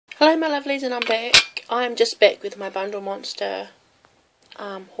Hello my lovelies, and I'm back. I'm just back with my Bundle Monster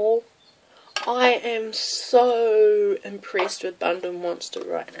haul. I am so impressed with Bundle Monster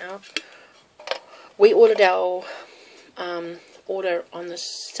right now. We ordered our order on the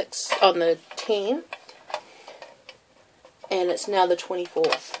 10th, and it's now the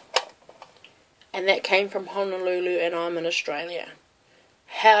 24th. And that came from Honolulu, and I'm in Australia.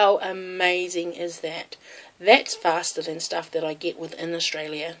 How amazing is that? That's faster than stuff that I get within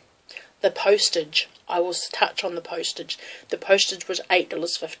Australia. The postage, I will touch on the postage. The postage was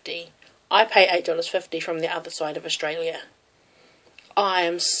 $8.50. I pay $8.50 from the other side of Australia. I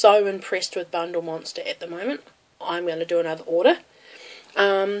am so impressed with Bundle Monster at the moment. I'm going to do another order.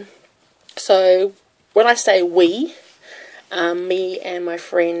 So when I say we, me and my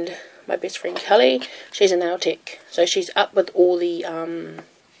friend, my best friend Kelly, she's a nail tech. So she's up with all the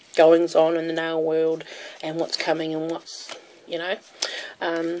goings on in the nail world and what's coming and what's, you know.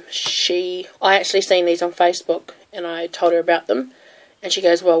 I actually seen these on Facebook and I told her about them, and she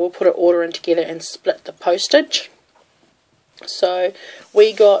goes, well, we'll put an order in together and split the postage. So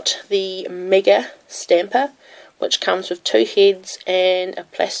we got the Mega Stamper, which comes with 2 heads and a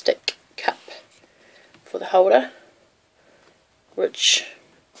plastic cup for the holder, which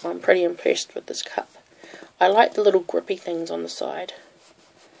I'm pretty impressed with this cup. I like the little grippy things on the side.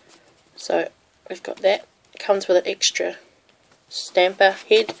 So we've got that. It comes with an extra stamper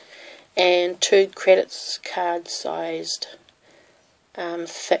head and 2 credits card sized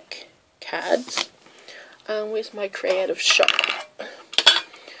thick cards. Where's my creative shop?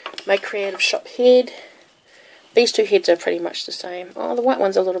 My creative shop head. These 2 heads are pretty much the same. Oh, the white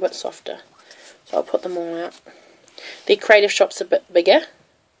one's a little bit softer, so I'll put them all out. The creative shop's a bit bigger,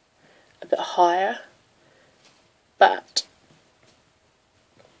 a bit higher, but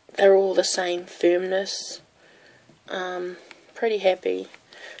they're all the same firmness. Pretty happy,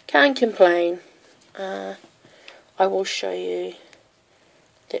 can't complain. I will show you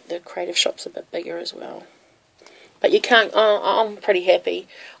that the creative shop's a bit bigger as well, but you can't. I'm pretty happy.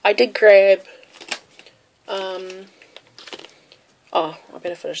 I did grab I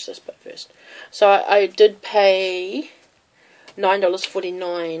better finish this bit first. So I did pay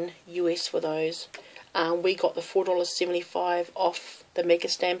 $9.49 US for those. We got the $4.75 off the Mega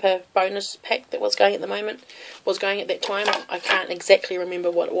Stamper bonus pack that was going at the moment. Was going at that time. I can't exactly remember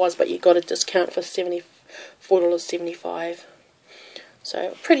what it was, but you got a discount for $4.75.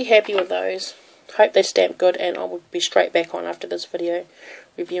 So pretty happy with those. Hope they stamp good, and I will be straight back on after this video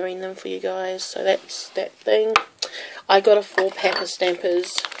reviewing them for you guys. So that's that thing. I got a 4-pack of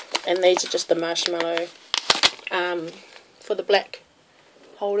stampers, and these are just the marshmallow for the black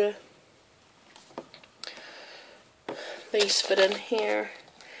holder. These fit in here.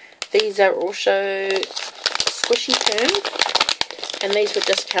 These are also squishy firm, and these were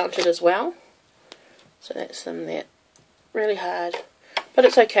discounted as well. So that's them there. Really hard, but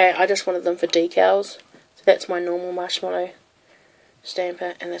it's okay. I just wanted them for decals. So that's my normal marshmallow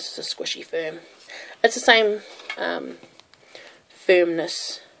stamper, and this is a squishy firm. It's the same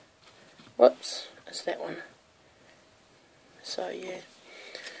firmness. Whoops, it's that one. So yeah.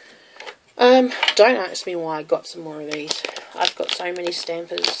 Don't ask me why I got some more of these. I've got so many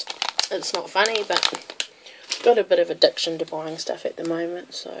stampers. It's not funny, but I've got a bit of addiction to buying stuff at the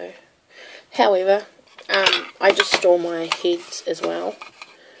moment. So, however, I just store my heads as well.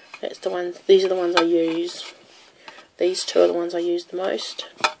 That's the ones. These are the ones I use. These 2 are the ones I use the most.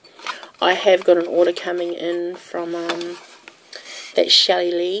 I have got an order coming in from that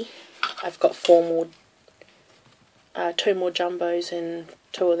shangri-la. I've got 4 more, 2 more jumbos and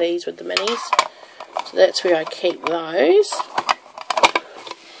 2 of these with the minis. So that's where I keep those.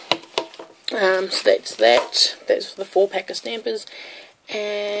 So that's that. That's the 4-pack of stampers.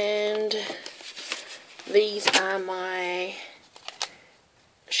 And these are my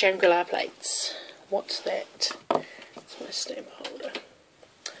shangri-la plates. What's that? It's my stamp holder.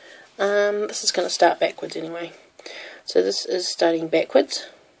 This is going to start backwards anyway. So this is starting backwards.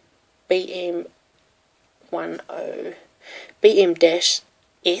 BM-S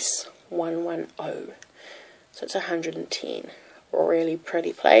 110. So it's 110. Really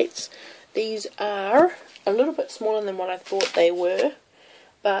pretty plates. These are a little bit smaller than what I thought they were,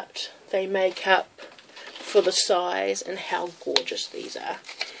 but they make up for the size and how gorgeous these are.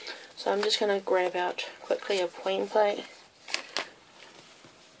 So I'm just going to grab out quickly a queen plate,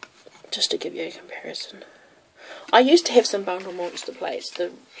 just to give you a comparison. I used to have some Bundle Monster plates,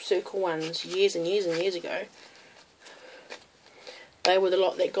 the circle ones, years and years and years ago. They were the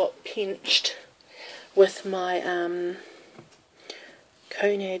lot that got pinched with my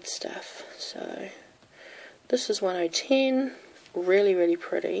Conad stuff. So this is 1010. really, really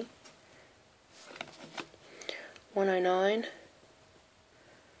pretty. 109.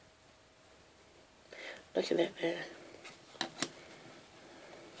 Look at that there.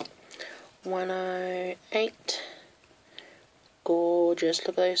 108. Gorgeous. Look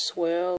at those swirls.